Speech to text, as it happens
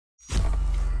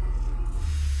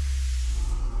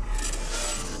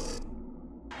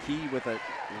Key with a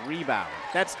rebound.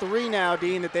 That's 3 now,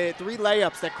 Dean, that they had 3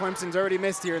 layups that Clemson's already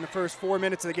missed here in the first 4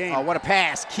 minutes of the game. Oh, what a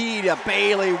pass. Key to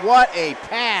Bailey. What a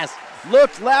pass.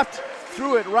 Looked left,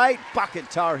 threw it right. Bucket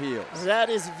Tar Heels. That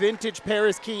is vintage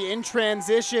Paris Key in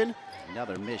transition.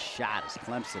 Another missed shot as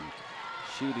Clemson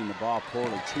shooting the ball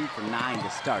poorly. 2 for 9 to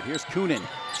start. Here's Coonan.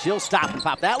 She'll stop and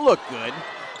pop. That looked good.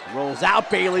 Rolls out.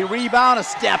 Bailey rebound. A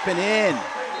stepping in.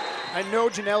 I know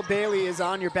Janelle Bailey is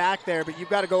on your back there, but you've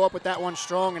got to go up with that one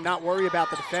strong and not worry about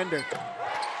the defender.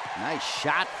 Nice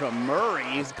shot from Murray.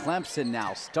 Clemson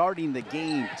now starting the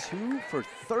game 2 for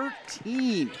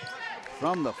 13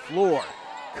 from the floor.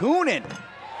 Coonan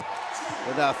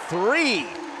with a 3.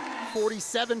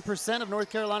 47% of North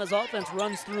Carolina's offense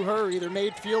runs through her, either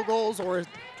made field goals or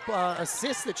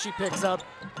assists that she picks up.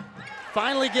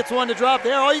 Finally gets one to drop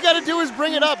there. All you got to do is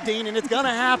bring it up, Dean, and it's going to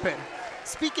happen.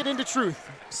 Speak it into truth.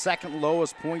 Second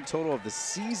lowest point total of the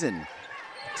season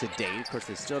to date. Of course,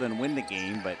 they still didn't win the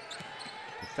game, but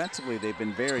defensively they've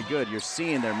been very good. You're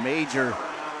seeing their major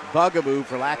bugaboo,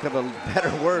 for lack of a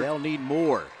better word. They'll need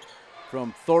more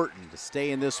from Thornton to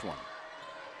stay in this one.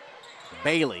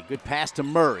 Bailey, good pass to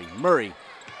Murray. Murray,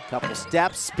 couple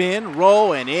steps, spin,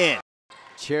 roll, and in.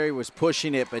 Cherry was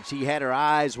pushing it, but she had her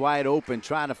eyes wide open,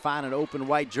 trying to find an open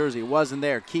white jersey. It wasn't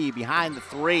there. Key behind the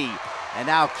 3, and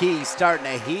now Key starting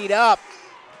to heat up.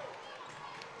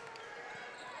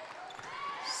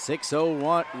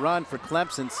 6-0 run for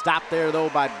Clemson. Stopped there, though,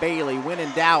 by Bailey. When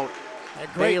in doubt,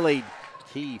 Bailey.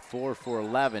 Key 4 for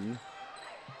 11.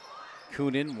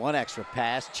 Coonan, 1 extra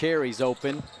pass. Cherry's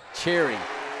open. Cherry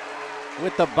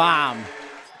with the bomb.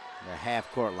 The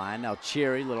half-court line. Now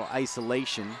Cherry, little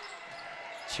isolation.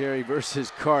 Cherry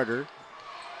versus Carter.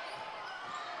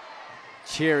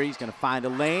 Cherry's going to find a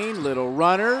lane. Little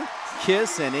runner.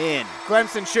 Kiss and in.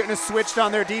 Clemson shouldn't have switched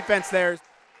on their defense there.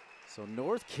 So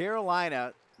North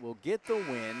Carolina will get the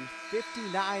win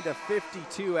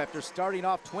 59-52 after starting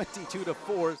off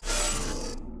 22-4.